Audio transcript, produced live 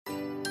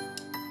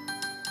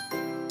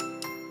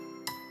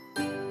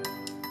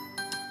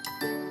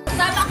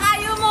Sama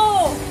kayo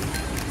mo!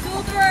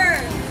 Super!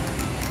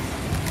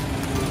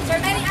 Sir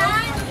Mary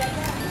Ann?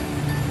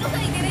 Ano ka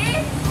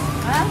igiri?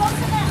 Ha?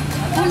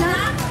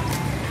 Wala?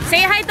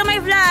 Say hi to my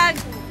vlog!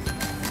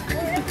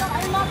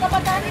 Ay mga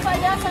kabataan ni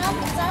Baya, Sam,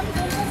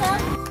 doon ka,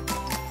 Sam.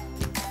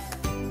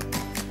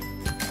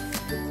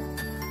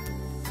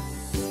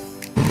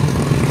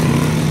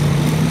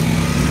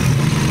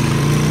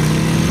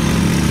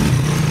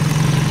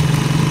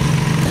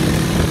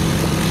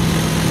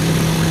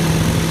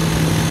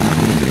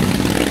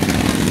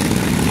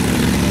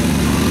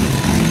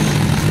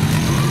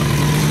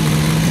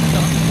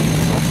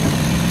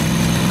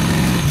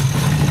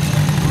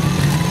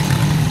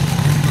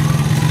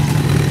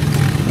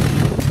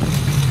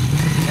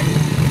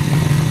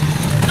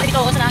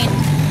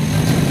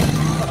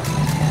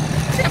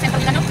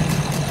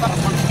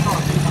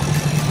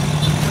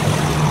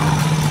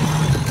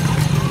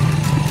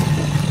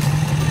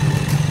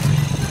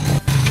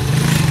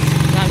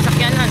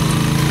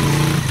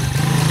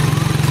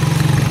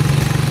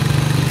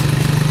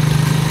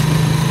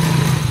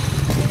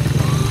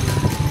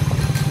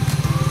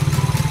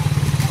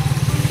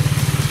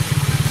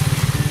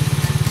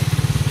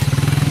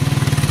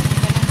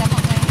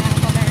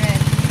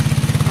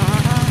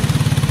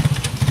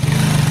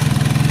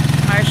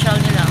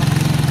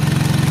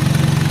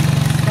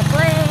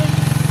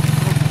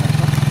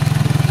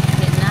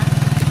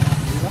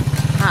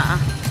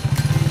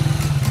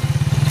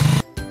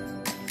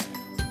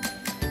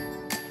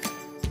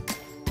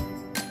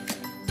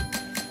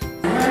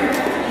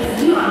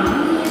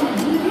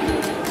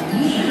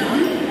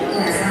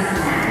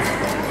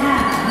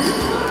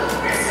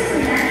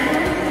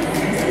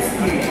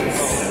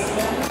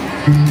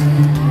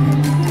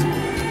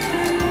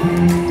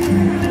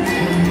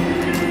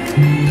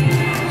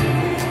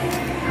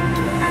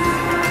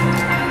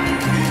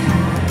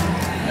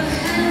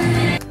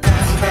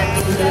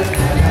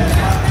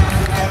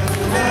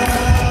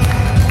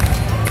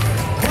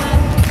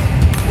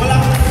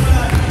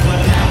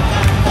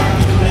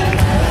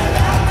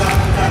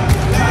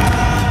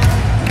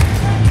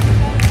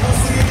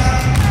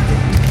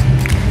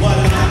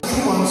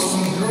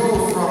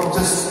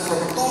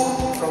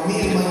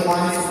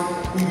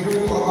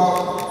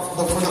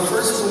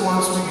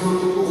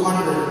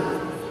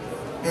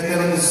 And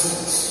then in the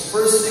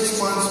first 6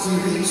 months, we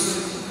reached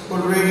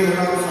already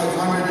around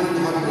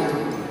 500,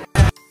 800.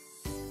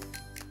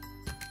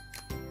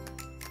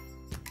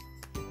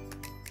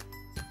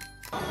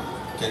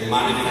 Can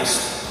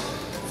manifest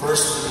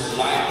first in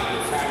life, in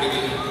the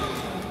family,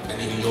 and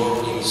in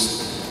your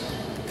ministry.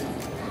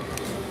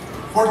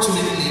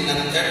 Fortunately,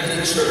 not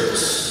every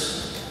church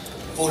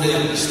fully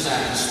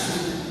understands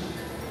truth.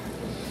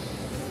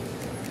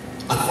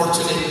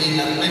 Unfortunately,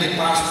 not many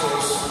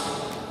pastors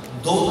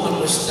don't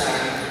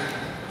understand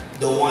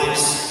the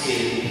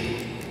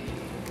wineskin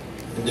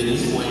and the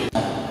new wine.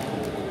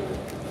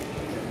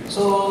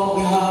 So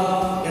we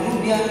have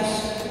Peruvians,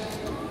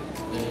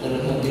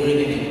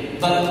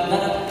 but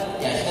not,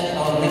 yes, not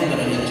our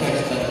member in the church,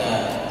 but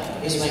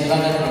he's my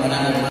brother from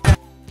another.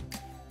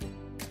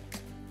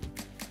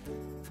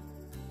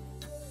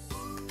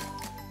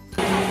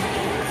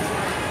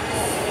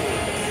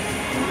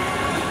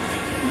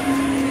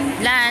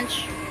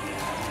 Lunch,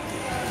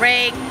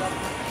 break.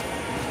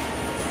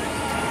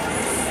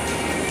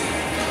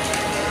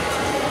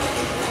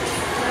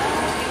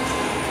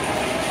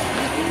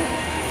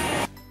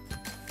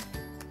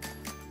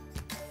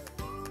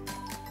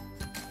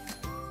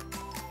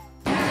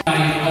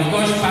 Of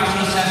course,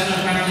 Pastor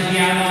Cesar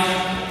Pagadian,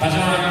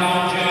 Pastor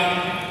Claudia,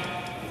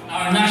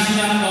 our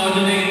national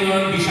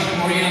coordinator, Bishop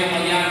Moriel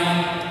Paliano,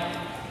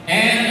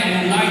 and I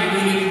would like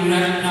really to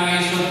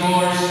recognize, of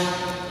course,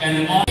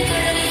 and all.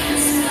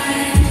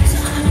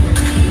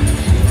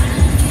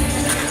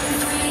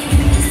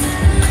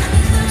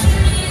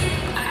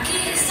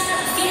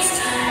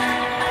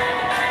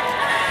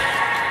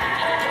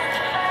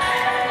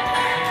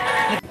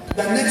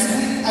 The next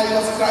week, I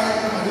was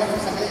crying in my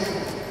office again,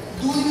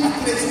 doing a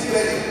crazy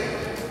prayer.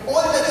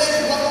 All the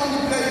day, what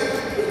only prayer?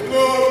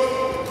 Lord,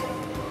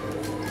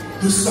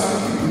 do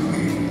something with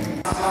me.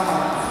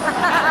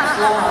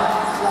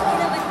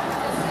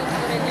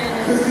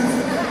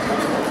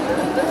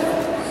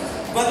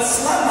 But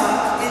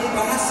selamat in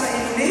bahasa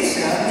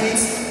Indonesia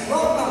means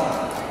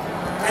welcome.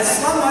 And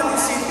selamat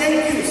is say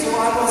thank you. So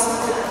I was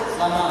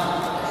selamat.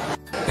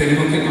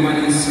 Tenemos que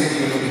tomar en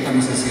serio lo que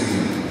estamos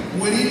haciendo.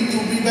 We need to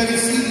be very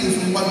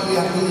serious in what we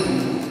are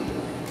doing.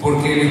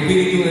 Porque el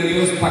Espíritu de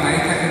Dios para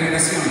esta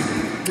generación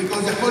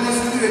Because the Holy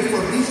Spirit for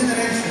this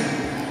generation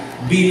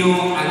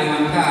vino a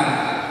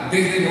levantar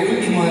desde lo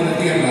último de la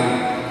tierra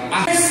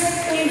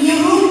hasta in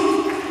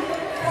Europe,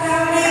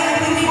 marami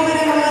ang hindi ko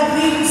na mga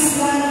dreams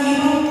ng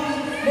Europe.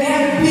 They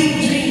have big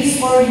dreams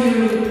for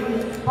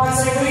Europe.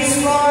 Pastor Chris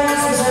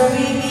Flores, Pastor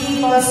Bibi,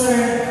 Pastor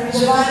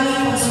Giovanni,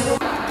 Pastor...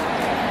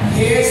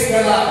 Here's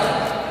the letter.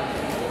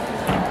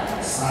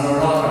 Son or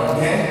daughter,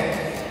 okay?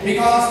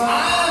 Because I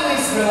am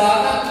his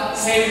beloved,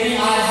 same thing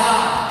I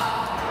have.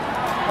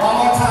 One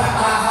more time,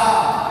 I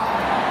have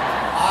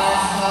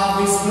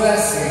his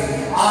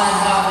blessing, I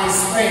have his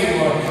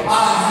favor.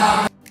 I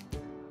have